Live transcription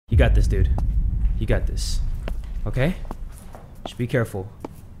You got this, dude. You got this. Okay? Just be careful.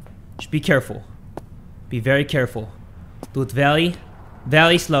 Just be careful. Be very careful. Do it very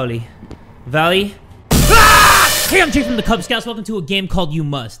slowly. Very. Hey, I'm Jay from the Kubz Scouts. Welcome to a game called You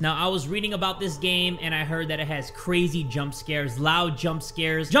Must. Now, I was reading about this game, and I heard that it has crazy jump scares, loud jump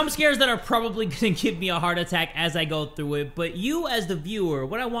scares that are probably gonna give me a heart attack as I go through it. But you, as the viewer,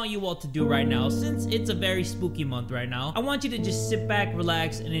 what I want you all to do right now, since it's a very spooky month right now, I want you to just sit back,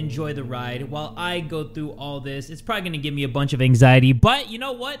 relax, and enjoy the ride while I go through all this. It's probably gonna give me a bunch of anxiety, but you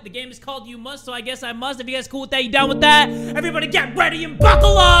know what? The game is called You Must, so I guess I must. If you guys cool with that, you down with that? Everybody get ready and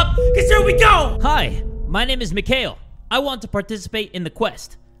buckle up, because here we go! Hi. My name is Mikhail. I want to participate in the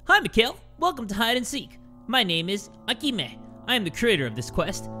quest. Hi, Mikhail. Welcome to Hide and Seek. My name is Akime. I am the creator of this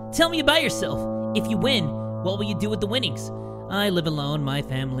quest. Tell me about yourself. If you win, what will you do with the winnings? I live alone. My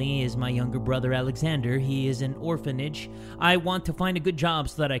family is my younger brother, Alexander. He is an orphanage. I want to find a good job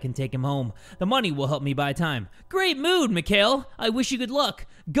so that I can take him home. The money will help me buy time. Great mood, Mikhail. I wish you good luck.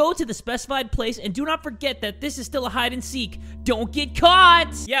 Go to the specified place and do not forget that this is still a hide and seek. Don't get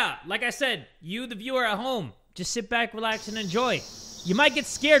caught! Yeah, like I said, you, the viewer at home, just sit back, relax, and enjoy. You might get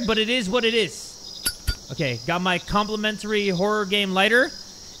scared, but it is what it is. Okay, got my complimentary horror game lighter.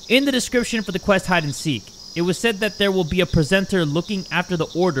 In the description for the quest Hide and Seek, it was said that there will be a presenter looking after the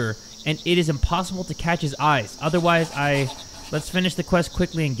order, and it is impossible to catch his eyes. Otherwise, let's finish the quest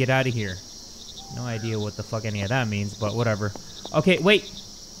quickly and get out of here. No idea what the fuck any of that means, but whatever. Okay, wait.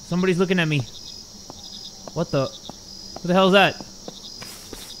 Somebody's looking at me. What the? Who the hell is that?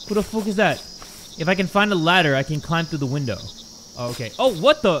 Who the fuck is that? If I can find a ladder, I can climb through the window. Oh, okay. Oh,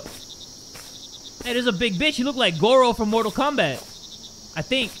 what the? Hey, there's a big bitch. You look like Goro from Mortal Kombat. I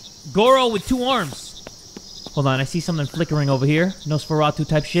think. Goro with 2 arms. Hold on, I see something flickering over here. Nosferatu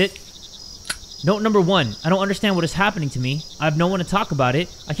type shit. Note number 1. I don't understand what is happening to me. I have no one to talk about it.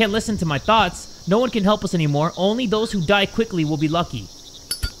 I can't listen to my thoughts. No one can help us anymore. Only those who die quickly will be lucky.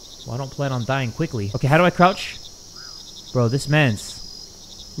 Well, I don't plan on dying quickly. Okay, how do I crouch? Bro, this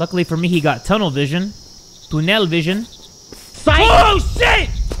man's... Luckily for me, he got tunnel vision. Tunnel vision. Sight! Oh, shit!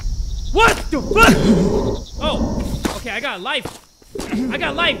 What the fuck? Oh, okay, I got life. I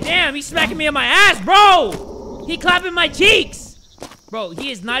got life. Damn, he's smacking me on my ass, bro! He clapping my cheeks! Bro,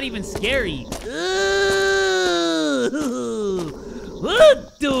 he is not even scary. What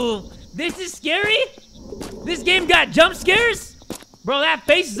the... This is scary? This game got jump scares? Bro, that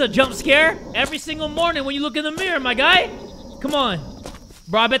face is a jump scare. Every single morning when you look in the mirror, my guy. Come on.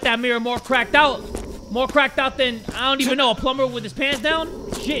 Bro, I bet that mirror more cracked out. More cracked out than, I don't even know, a plumber with his pants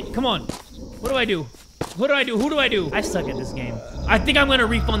down? Shit, come on. What do I do? What do I do? Who do I do? I suck at this game. I think I'm gonna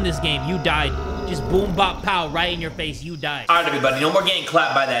refund this game. You died. Just boom, bop, pow, right in your face. You died. All right, everybody, no more getting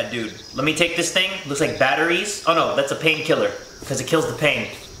clapped by that dude. Let me take this thing. Looks like batteries. Oh no, that's a painkiller because it kills the pain.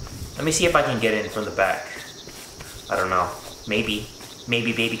 Let me see if I can get in from the back. I don't know. Maybe.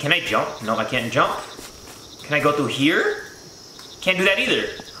 Maybe, baby. Can I jump? No, I can't jump. Can I go through here? Can't do that either.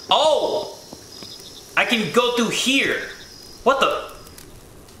 Oh! I can go through here. What the?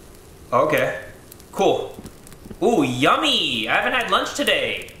 Okay. Cool. Ooh, yummy! I haven't had lunch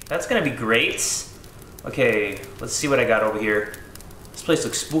today. That's gonna be great. Okay, let's see what I got over here. This place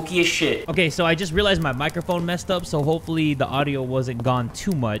looks spooky as shit. Okay, so I just realized my microphone messed up, so hopefully the audio wasn't gone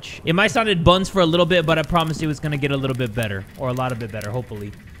too much. It might sounded buns for a little bit, but I promise you it's gonna get a little bit better. Or a lot of bit better,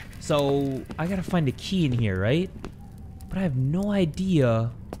 hopefully. So, I gotta find a key in here, right? But I have no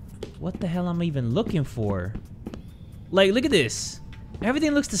idea what the hell I'm even looking for. Like, look at this.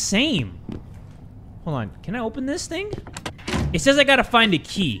 Everything looks the same. Hold on, can I open this thing? It says I gotta find a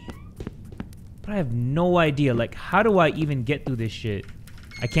key. But I have no idea, like, how do I even get through this shit?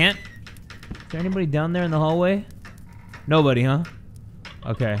 I can't? Is there anybody down there in the hallway? Nobody, huh?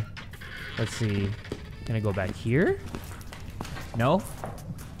 Okay. Let's see. Can I go back here? No?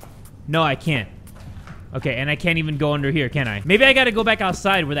 No, I can't. Okay, and I can't even go under here, can I? Maybe I gotta go back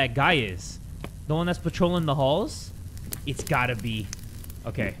outside where that guy is. The one that's patrolling the halls? It's gotta be.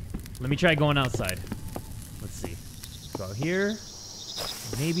 Okay. Let me try going outside. Let's see. Go out here.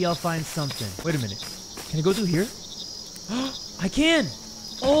 Maybe I'll find something. Wait a minute. Can I go through here? I can!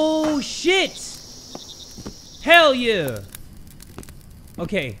 Oh, shit! Hell yeah!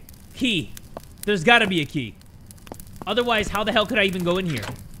 Okay. Key. There's gotta be a key. Otherwise, how the hell could I even go in here?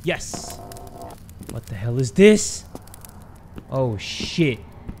 Yes. What the hell is this? Oh, shit.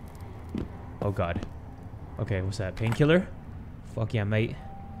 Oh, God. Okay, what's that? Painkiller? Fuck yeah, mate.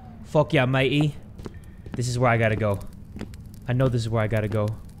 Fuck yeah, matey. This is where I gotta go. I know this is where I gotta go.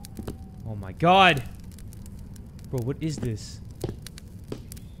 Oh my god. Bro, what is this?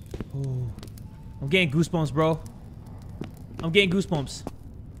 Oh. I'm getting goosebumps, bro. I'm getting goosebumps.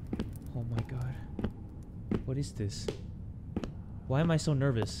 Oh my god. What is this? Why am I so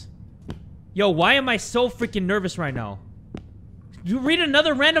nervous? Yo, why am I so freaking nervous right now? You read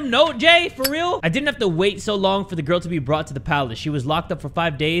another random note, Jay? For real? I didn't have to wait so long for the girl to be brought to the palace. She was locked up for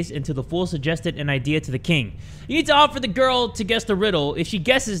 5 days until the fool suggested an idea to the king. You need to offer the girl to guess the riddle. If she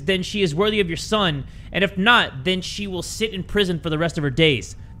guesses, then she is worthy of your son. And if not, then she will sit in prison for the rest of her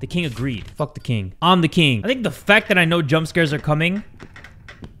days. The king agreed. Fuck the king. I'm the king. I think the fact that I know jump scares are coming,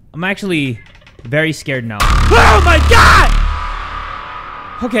 I'm actually very scared now. Oh my god!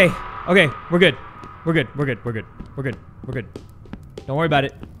 Okay. Okay. We're good. We're good. We're good. We're good. We're good. We're good. Don't worry about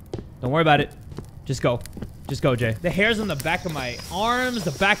it. Don't worry about it. Just go. Just go, Jay. The hairs on the back of my arms,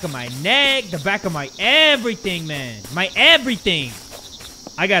 the back of my neck, the back of my everything, man. My everything.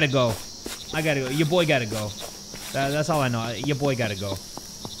 I gotta go. I gotta go. Your boy gotta go. That's all I know. Your boy gotta go.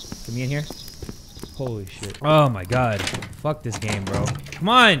 Get me in here. Holy shit. Oh my god. Fuck this game, bro. Come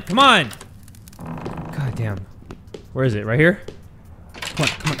on. Come on. God damn. Where is it? Right here? Come on.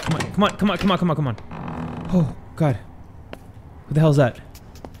 Come on. Come on. Come on. Come on. Come on. Come on. Come on. Oh, God. Who the hell is that?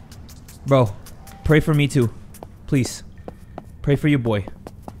 Bro, pray for me too. Please. Pray for your boy.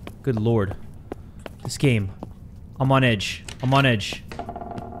 Good lord. This game. I'm on edge. I'm on edge.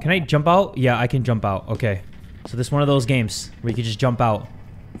 Can I jump out? Yeah, I can jump out. Okay. So this is one of those games where you can just jump out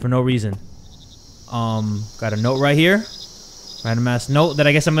for no reason. Got a note right here. Random ass note that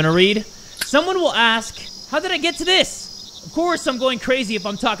I guess I'm gonna read. Someone will ask, how did I get to this? Of course, I'm going crazy if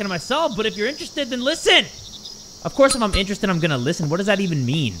I'm talking to myself, but if you're interested, then listen. Of course, if I'm interested, I'm gonna listen. What does that even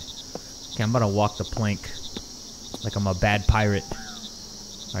mean? Okay, I'm about to walk the plank like I'm a bad pirate.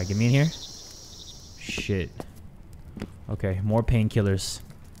 All right, get me in here. Shit. Okay, more painkillers.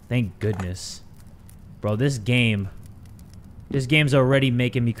 Thank goodness. Bro, this game's already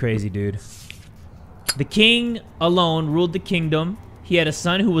making me crazy, dude. The king alone ruled the kingdom. He had a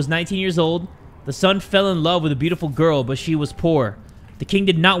son who was 19 years old. The son fell in love with a beautiful girl, but she was poor. The king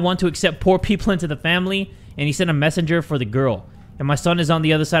did not want to accept poor people into the family, and he sent a messenger for the girl. And my son is on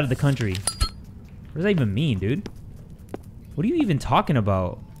the other side of the country. What does that even mean, dude? What are you even talking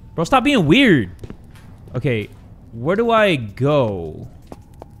about? Bro, stop being weird. Okay, where do I go?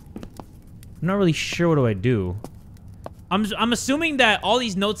 I'm not really sure what do I do. I'm assuming that all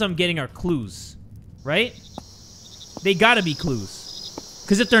these notes I'm getting are clues, right? They gotta be clues.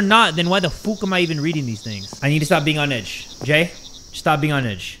 Because if they're not, then why the fuck am I even reading these things? I need to stop being on edge. Jay, just stop being on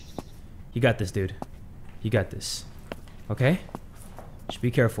edge. You got this, dude. You got this. Okay? Just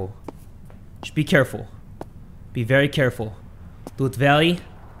be careful. Just be careful. Be very careful. Do it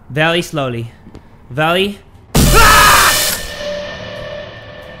very slowly. Valley.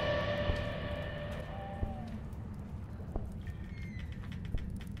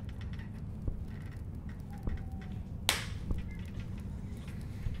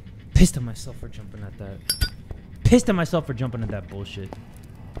 Pissed at myself for jumping at that. Pissed at myself for jumping at that bullshit.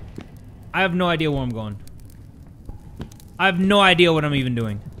 I have no idea where I'm going. I have no idea what I'm even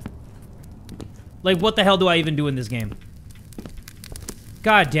doing. Like, what the hell do I even do in this game?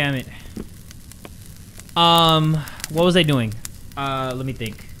 God damn it. What was I doing? Let me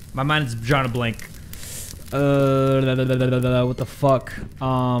think. My mind's drawn a blank. What the fuck?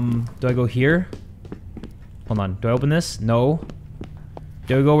 Do I go here? Hold on. Do I open this? No.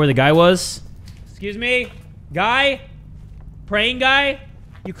 Do I go where the guy was? Excuse me? Guy? Praying guy?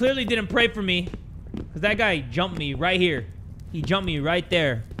 You clearly didn't pray for me. Because that guy jumped me right here. He jumped me right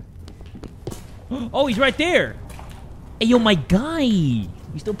there. Oh, he's right there. Hey, yo, my guy. You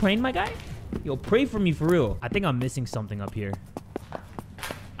still praying, my guy? Yo, pray for me for real. I think I'm missing something up here.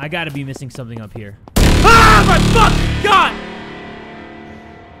 I gotta be missing something up here. Ah, my fuck! God!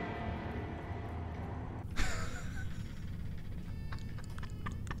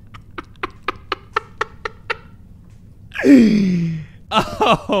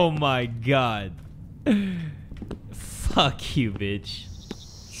 Oh my god. Fuck you, bitch.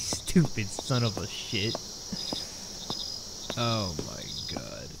 Stupid son of a shit. Oh my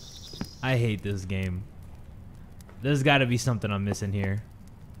god. I hate this game. There's gotta be something I'm missing here.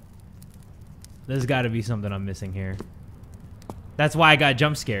 There's gotta be something I'm missing here. That's why I got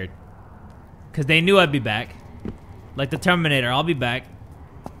jump scared. Because they knew I'd be back. Like the Terminator, I'll be back.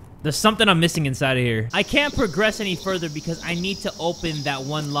 There's something I'm missing inside of here. I can't progress any further because I need to open that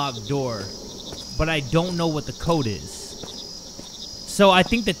one locked door. But I don't know what the code is. So I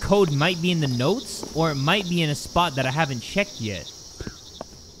think the code might be in the notes, or it might be in a spot that I haven't checked yet.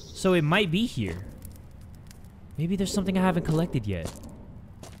 So it might be here. Maybe there's something I haven't collected yet.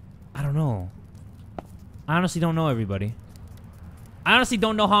 I don't know. I honestly don't know, everybody. I honestly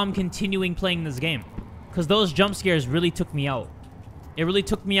don't know how I'm continuing playing this game. Because those jump scares really took me out. It really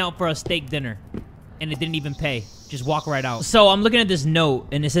took me out for a steak dinner. And it didn't even pay. Just walk right out. So I'm looking at this note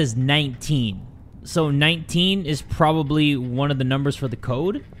and it says 19. So 19 is probably one of the numbers for the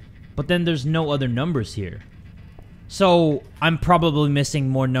code. But then there's no other numbers here. So I'm probably missing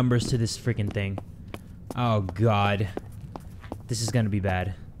more numbers to this freaking thing. Oh god. This is gonna be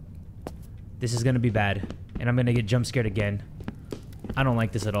bad. This is gonna be bad. And I'm gonna get jump scared again. I don't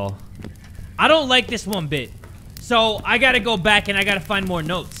like this at all. I don't like this one bit. So I gotta go back and I gotta find more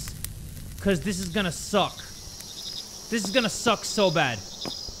notes. Cause this is gonna suck. This is gonna suck so bad.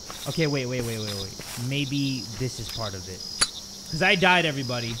 Okay, wait. Maybe this is part of it. Cause I died,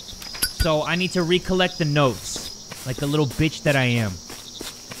 everybody. So I need to recollect the notes. Like the little bitch that I am.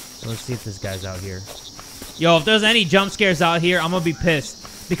 So let's see if this guy's out here. Yo, if there's any jump scares out here, I'm gonna be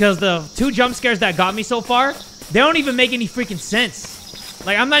pissed. Because the 2 jump scares that got me so far, they don't even make any freaking sense.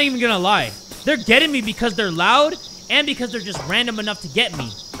 Like, I'm not even gonna lie. They're getting me because they're loud and because they're just random enough to get me.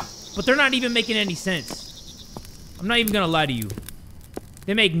 But they're not even making any sense. I'm not even gonna lie to you.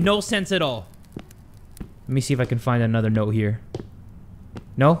 They make no sense at all. Let me see if I can find another note here.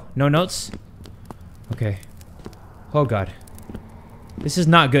 No? No notes? Okay. Oh god. This is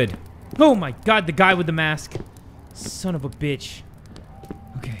not good. Oh my god, the guy with the mask. Son of a bitch.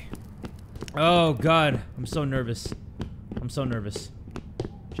 Okay. Oh god. I'm so nervous. I'm so nervous.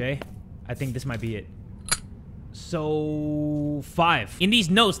 Jay, I think this might be it. So 5. In these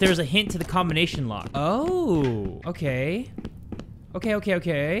notes, there's a hint to the combination lock. Oh, okay.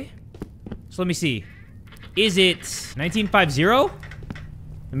 Okay. So let me see. Is it 1950? Let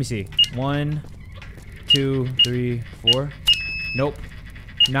me see. 1, 2, 3, 4. Nope.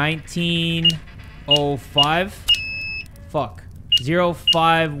 1905. Fuck.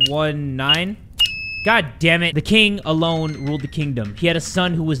 0519. God damn it. The king alone ruled the kingdom. He had a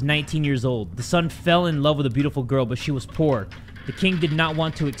son who was 19 years old. The son fell in love with a beautiful girl, but she was poor. The king did not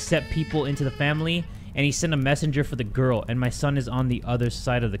want to accept people into the family, and he sent a messenger for the girl, and my son is on the other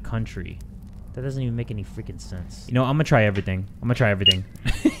side of the country. That doesn't even make any freaking sense. You know, I'm gonna try everything.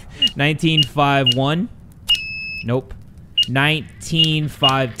 1951. Nope.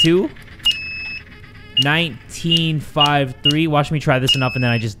 1952. 1953. Watch me try this enough and then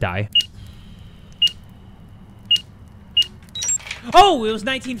I just die. Oh, it was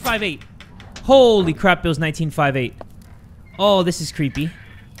 1958. Holy crap, it was 1958. Oh, this is creepy.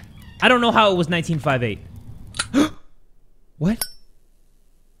 I don't know how it was 1958. What?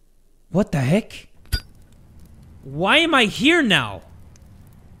 What the heck? Why am I here now?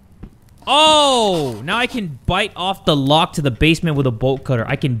 Oh, now I can bite off the lock to the basement with a bolt cutter.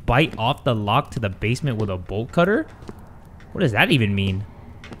 I can bite off the lock to the basement with a bolt cutter? What does that even mean?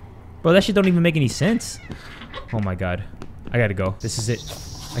 Bro, that shit don't even make any sense. Oh my god. I gotta go. This is it.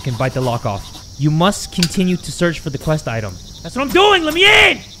 I can bite the lock off. You must continue to search for the quest item. That's what I'm doing! Let me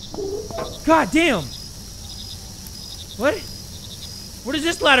in! God damn! What? Where does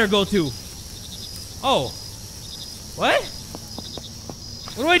this ladder go to? Oh. What?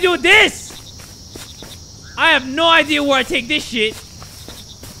 What do I do with this? I have no idea where I take this shit.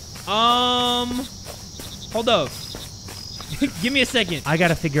 Hold up. Give me a second. I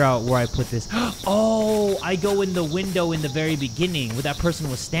gotta figure out where I put this. Oh, I go in the window in the very beginning where that person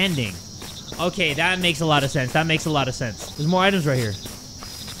was standing. Okay, that makes a lot of sense. That makes a lot of sense. There's more items right here.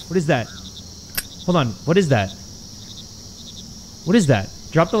 What is that? Hold on. What is that? What is that?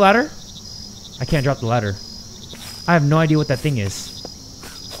 Drop the ladder? I can't drop the ladder. I have no idea what that thing is.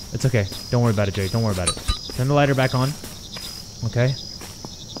 It's okay. Don't worry about it, Jay. Don't worry about it. Turn the lighter back on. Okay.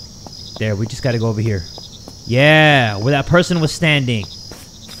 There, we just gotta go over here. Yeah, where that person was standing.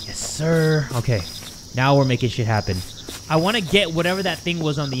 Yes, sir. Okay. Now we're making shit happen. I want to get whatever that thing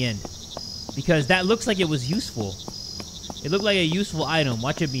was on the end. Because that looks like it was useful. It looked like a useful item.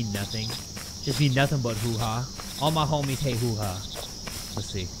 Watch it be nothing. Just be nothing but hoo-ha. All my homies hate hoo-ha.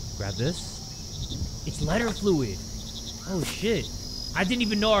 Let's see. Grab this. It's lighter fluid. Oh, shit. I didn't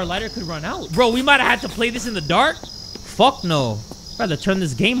even know our lighter could run out. Bro, we might have had to play this in the dark? Fuck no. I'd rather turn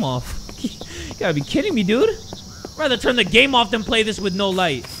this game off. You gotta be kidding me, dude. I'd rather turn the game off than play this with no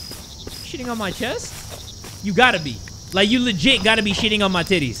light. Shitting on my chest? You gotta be. Like, you legit gotta be shitting on my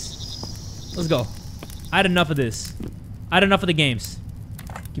titties. Let's go. I had enough of this. I had enough of the games.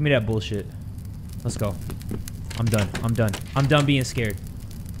 Give me that bullshit. Let's go. I'm done. I'm done. I'm done being scared.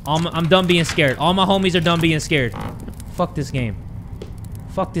 I'm done being scared. All my homies are done being scared. Fuck this game.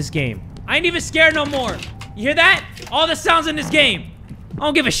 Fuck this game. I ain't even scared no more. You hear that? All the sounds in this game. I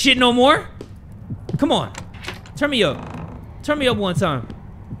don't give a shit no more. Come on. Turn me up. Turn me up one time.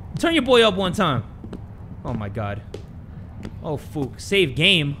 Turn your boy up one time. Oh my god. Oh, fook. Save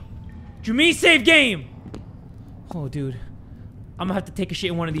game? What you mean save game? Oh, dude. I'm gonna have to take a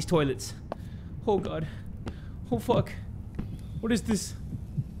shit in one of these toilets. Oh god. Oh fuck. What is this?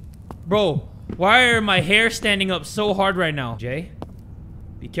 Bro, why are my hair standing up so hard right now? Jay?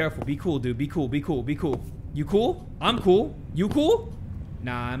 Be careful. Be cool, dude. Be cool. Be cool. Be cool. You cool? I'm cool. You cool?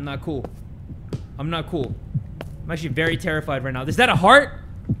 Nah, I'm not cool. I'm not cool. I'm actually very terrified right now. Is that a heart?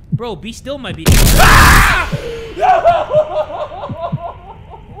 Bro, be still, my be. Ah!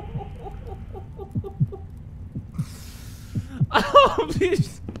 Oh,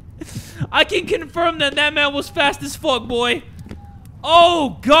 bitch. I can confirm that that man was fast as fuck, boy.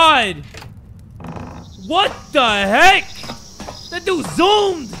 Oh, God. What the heck? That dude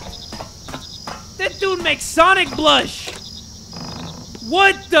zoomed. That dude makes Sonic blush.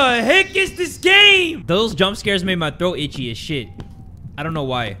 What the heck is this game? Those jump scares made my throat itchy as shit. I don't know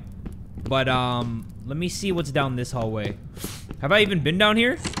why. But, let me see what's down this hallway. Have I even been down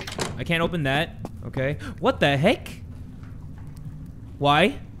here? I can't open that. Okay. What the heck?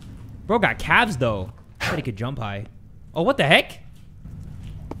 Why? Bro got calves, though. I bet he could jump high. Oh, what the heck?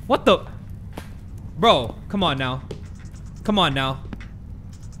 What the? Bro, come on now. Come on now.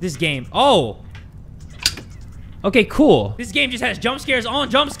 This game. Oh. Okay, cool. This game just has jump scares on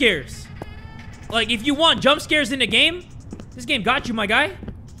jump scares. Like, if you want jump scares in the game, this game got you, my guy.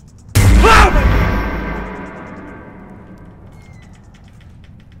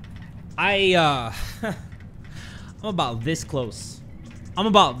 I'm about this close. I'm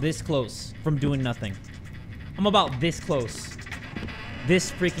about this close from doing nothing. I'm about this close.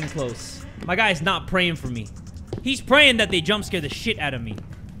 This freaking close. My guy's not praying for me. He's praying that they jump scare the shit out of me.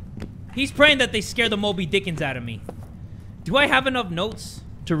 He's praying that they scare the Moby Dickens out of me. Do I have enough notes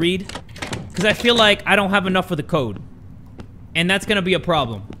to read? Because I feel like I don't have enough for the code. And that's gonna be a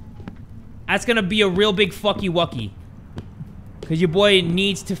problem. That's gonna be a real big fucky wucky. Because your boy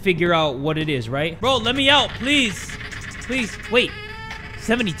needs to figure out what it is, right? Bro, let me out, please. Please, wait.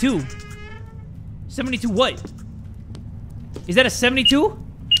 72? 72 what? Is that a 72?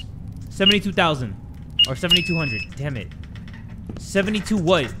 72,000. Or 7,200. Damn it. 72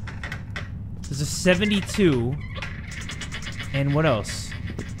 what? There's a 72. And what else?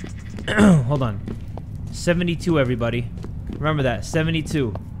 Hold on. 72, everybody. Remember that.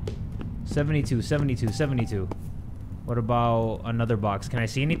 72. 72, 72, 72. What about another box? Can I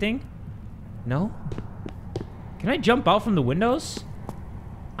see anything? No? Can I jump out from the windows?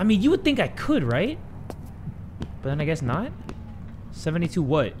 I mean, you would think I could, right? But then I guess not. 72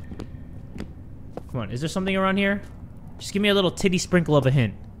 what? Come on, is there something around here? Just give me a little titty sprinkle of a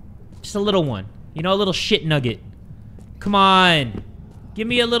hint. Just a little one. You know, a little shit nugget. Come on. Give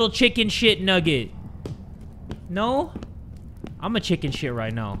me a little chicken shit nugget. No? I'm a chicken shit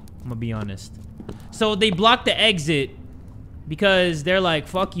right now. I'm gonna be honest. So they blocked the exit because they're like,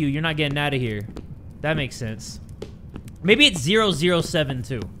 fuck you, you're not getting out of here. That makes sense. Maybe it's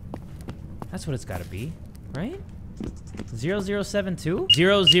 0072. That's what it's gotta be, right? 0072?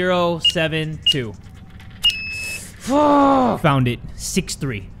 0072. Found it.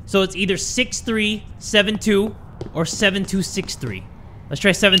 63. So it's either 6372 or 7263. Let's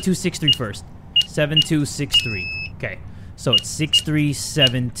try 7263 first. 7263. Okay. So it's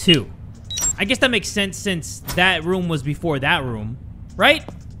 6372. I guess that makes sense since that room was before that room. Right?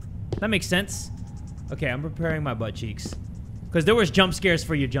 That makes sense. Okay, I'm preparing my butt cheeks. Because there was jump scares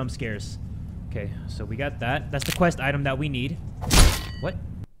for your jump scares. Okay, so we got that. That's the quest item that we need. What?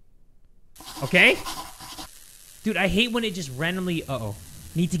 Okay. Dude, I hate when it just randomly... Uh-oh.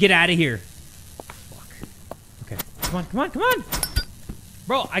 Need to get out of here. Fuck. Okay. Come on, come on, come on!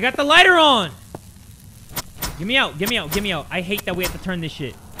 Bro, I got the lighter on! Get me out, get me out, get me out. I hate that we have to turn this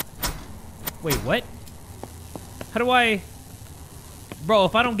shit. Wait, what? How do I... Bro,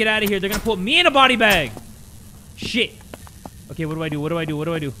 if I don't get out of here, they're gonna put me in a body bag! Shit. Okay, what do I do? What do I do? What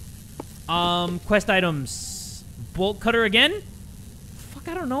do I do? Quest items. Bolt cutter again? Fuck,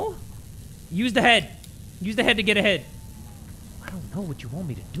 I don't know. Use the head. Use the head to get ahead. I don't know what you want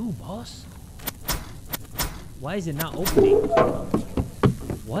me to do, boss. Why is it not opening?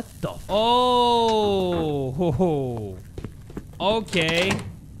 What the? Oh, ho, ho. Okay.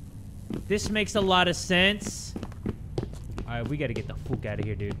 This makes a lot of sense. All right, we gotta get the fuck out of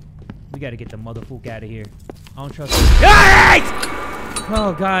here, dude. We gotta get the motherfucker out of here. I don't trust.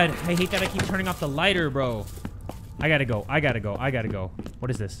 Oh god, I hate that I keep turning off the lighter, bro. I gotta go. I gotta go. I gotta go.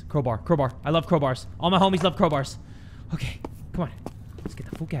 What is this? Crowbar. Crowbar. I love crowbars. All my homies love crowbars. Okay, come on. Let's get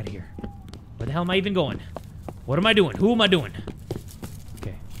the fuck out of here. Where the hell am I even going? What am I doing? Who am I doing?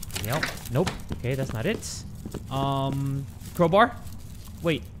 Okay. Yep. Nope. Okay, that's not it. Crowbar?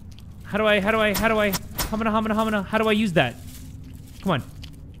 Wait. How do I use that? Come on.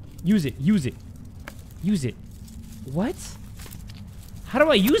 Use it. Use it. Use it. What? How do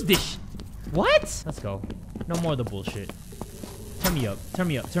I use this? What? Let's go. No more of the bullshit. Turn me up. Turn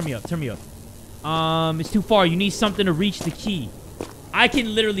me up. Turn me up. Turn me up. It's too far. You need something to reach the key. I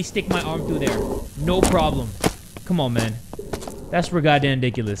can literally stick my arm through there. No problem. Come on, man. That's goddamn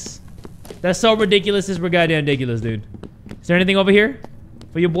ridiculous. That's so ridiculous. It's goddamn ridiculous, dude. Is there anything over here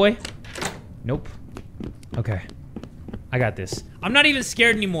for your boy? Nope. Okay. I got this. I'm not even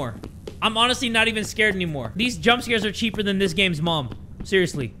scared anymore. I'm honestly not even scared anymore. These jump scares are cheaper than this game's mom.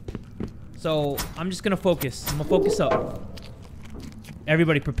 Seriously. So, I'm just gonna focus. I'm gonna focus up.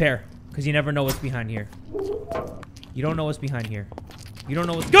 Everybody prepare. Because you never know what's behind here. You don't know what's behind here. You don't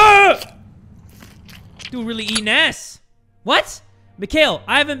know what's... Dude really eating ass. What? Mikhail,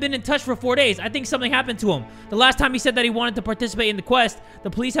 I haven't been in touch for 4 days. I think something happened to him. The last time he said that he wanted to participate in the quest,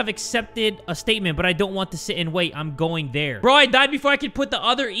 the police have accepted a statement, but I don't want to sit and wait. I'm going there. Bro, I died before I could put the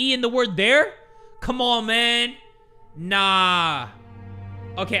other E in the word there? Come on, man. Nah.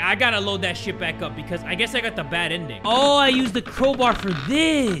 Okay, I gotta load that shit back up because I guess I got the bad ending. Oh, I used the crowbar for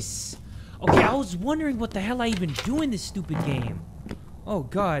this. Okay, I was wondering what the hell I even do in this stupid game. Oh,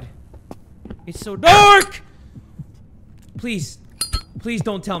 God. It's so dark! Please. Please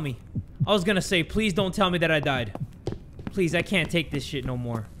don't tell me. I was gonna say, please don't tell me that I died. Please, I can't take this shit no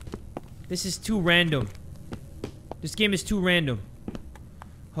more. This is too random. This game is too random.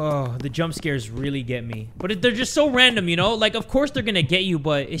 Oh, the jump scares really get me. But they're just so random, you know? Like, of course they're gonna get you,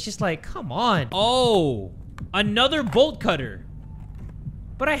 but it's just like, come on. Oh, another bolt cutter.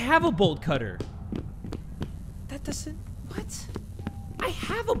 But I have a bolt cutter. That doesn't... What? I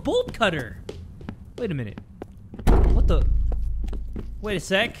have a bolt cutter. Wait a minute. What the... Wait a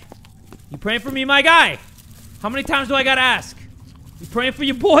sec. You praying for me, my guy? How many times do I gotta ask? You praying for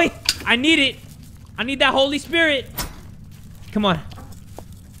your boy? I need it. I need that Holy Spirit. Come on.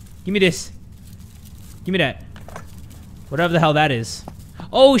 Give me this. Give me that. Whatever the hell that is.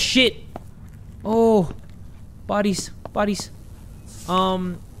 Oh, shit. Oh. Bodies. Bodies.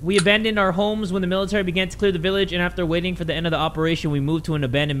 We abandoned our homes when the military began to clear the village, and after waiting for the end of the operation, we moved to an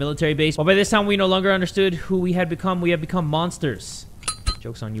abandoned military base. Well, by this time, we no longer understood who we had become. We have become monsters.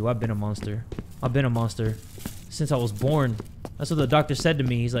 Joke's on you. I've been a monster. I've been a monster since I was born. That's what the doctor said to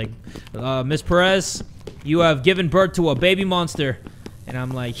me. He's like, Miss Perez, you have given birth to a baby monster. And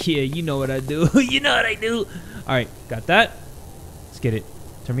I'm like, yeah, you know what I do. You know what I do. All right, got that. Let's get it.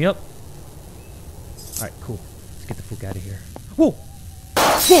 Turn me up. All right, cool. Let's get the fuck out of here. Whoa.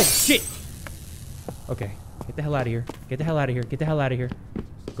 Whoa, shit. Okay, get the hell out of here. Get the hell out of here. Get the hell out of here.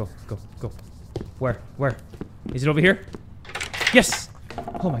 Go, go, go. Where? Where? Is it over here? Yes.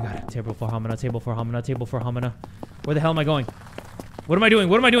 Oh my god. Table for Hamina, table for Hamina, table for Hamina. Where the hell am I going? What am I doing?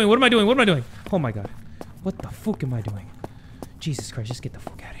 What am I doing? What am I doing? What am I doing? Oh my god. What the fuck am I doing? Jesus Christ, just get the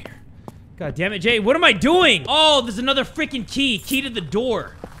fuck out of here. God damn it, Jay. What am I doing? Oh, there's another freaking key. Key to the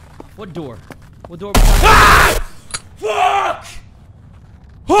door. What door? What door? Ah! Fuck!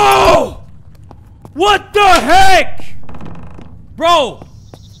 Oh! What the heck? Bro.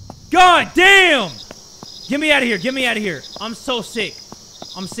 God damn. Get me out of here. Get me out of here. I'm so sick.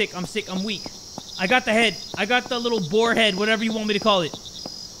 I'm sick. I'm sick. I'm weak. I got the head. I got the little boar head, whatever you want me to call it.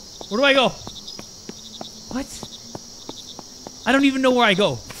 Where do I go? What? I don't even know where I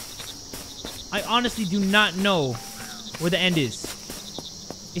go. I honestly do not know where the end is.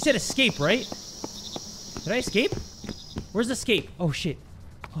 It said escape, right? Did I escape? Where's escape? Oh, shit.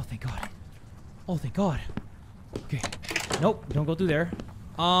 Oh, thank God. Oh, thank God. Okay. Nope. Don't go through there.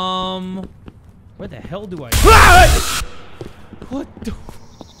 Where the hell do I... Ah! What the...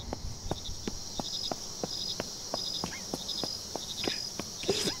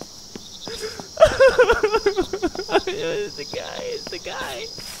 It's the guy, it's the guy.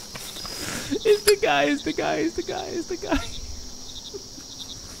 It's the guy, it's the guy, it's the guy, it's the guy.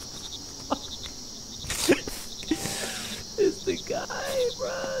 It's the guy,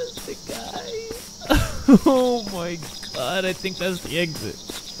 bro, it's the guy. Oh my god, I think that's the exit.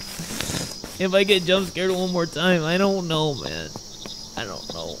 If I get jump scared one more time, I don't know, man. I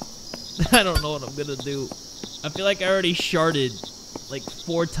don't know. I don't know what I'm gonna do. I feel like I already sharded like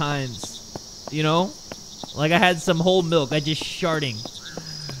 4 times, you know? Like I had some whole milk, I just sharding.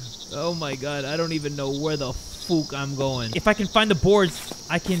 Oh my god, I don't even know where the fuck I'm going. If I can find the boards,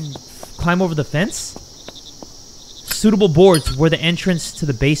 I can climb over the fence? Suitable boards were the entrance to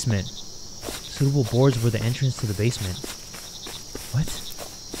the basement. Suitable boards were the entrance to the basement. What?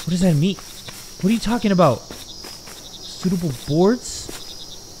 What does that mean? What are you talking about? Suitable boards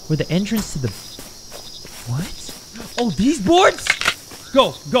were the entrance to the... What? Oh, these boards?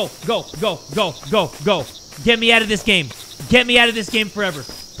 Go, go, go, go, go, go, go. Get me out of this game. Get me out of this game forever.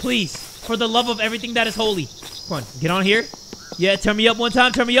 Please, for the love of everything that is holy. Come on, get on here. Yeah, turn me up one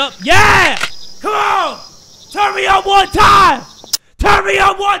time. Turn me up. Yeah! Come on! Turn me up one time! Turn me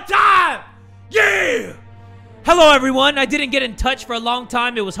up one time! Yeah! Hello, everyone. I didn't get in touch for a long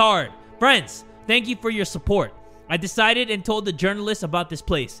time. It was hard. Friends, thank you for your support. I decided and told the journalists about this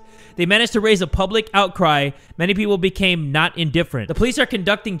place. They managed to raise a public outcry. Many people became not indifferent. The police are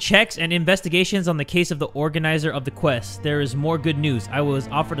conducting checks and investigations on the case of the organizer of the quest. There is more good news. I was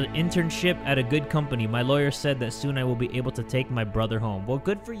offered an internship at a good company. My lawyer said that soon I will be able to take my brother home. Well,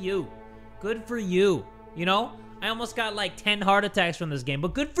 good for you. Good for you. You know, I almost got like 10 heart attacks from this game,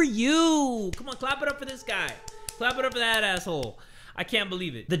 but good for you. Come on, clap it up for this guy. Clap it up for that asshole. I can't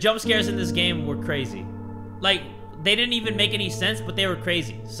believe it. The jump scares in this game were crazy. Like, they didn't even make any sense, but they were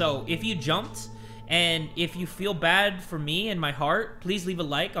crazy. So if you jumped and if you feel bad for me and my heart, please leave a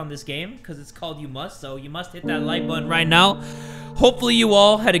like on this game because it's called You Must. So you must hit that like button right now. Hopefully you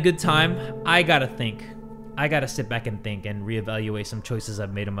all had a good time. I gotta think. I gotta sit back and think and reevaluate some choices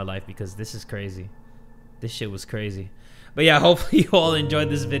I've made in my life because this is crazy. This shit was crazy. But yeah, hopefully you all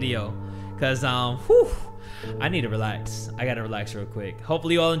enjoyed this video because, I need to relax. I gotta relax real quick.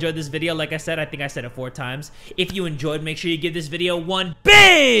 Hopefully you all enjoyed this video. Like I said, I think I said it 4 times. If you enjoyed, make sure you give this video one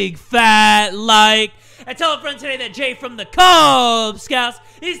big fat like. And tell a friend today that Jay from the Kubz Scouts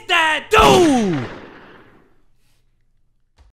is that dude!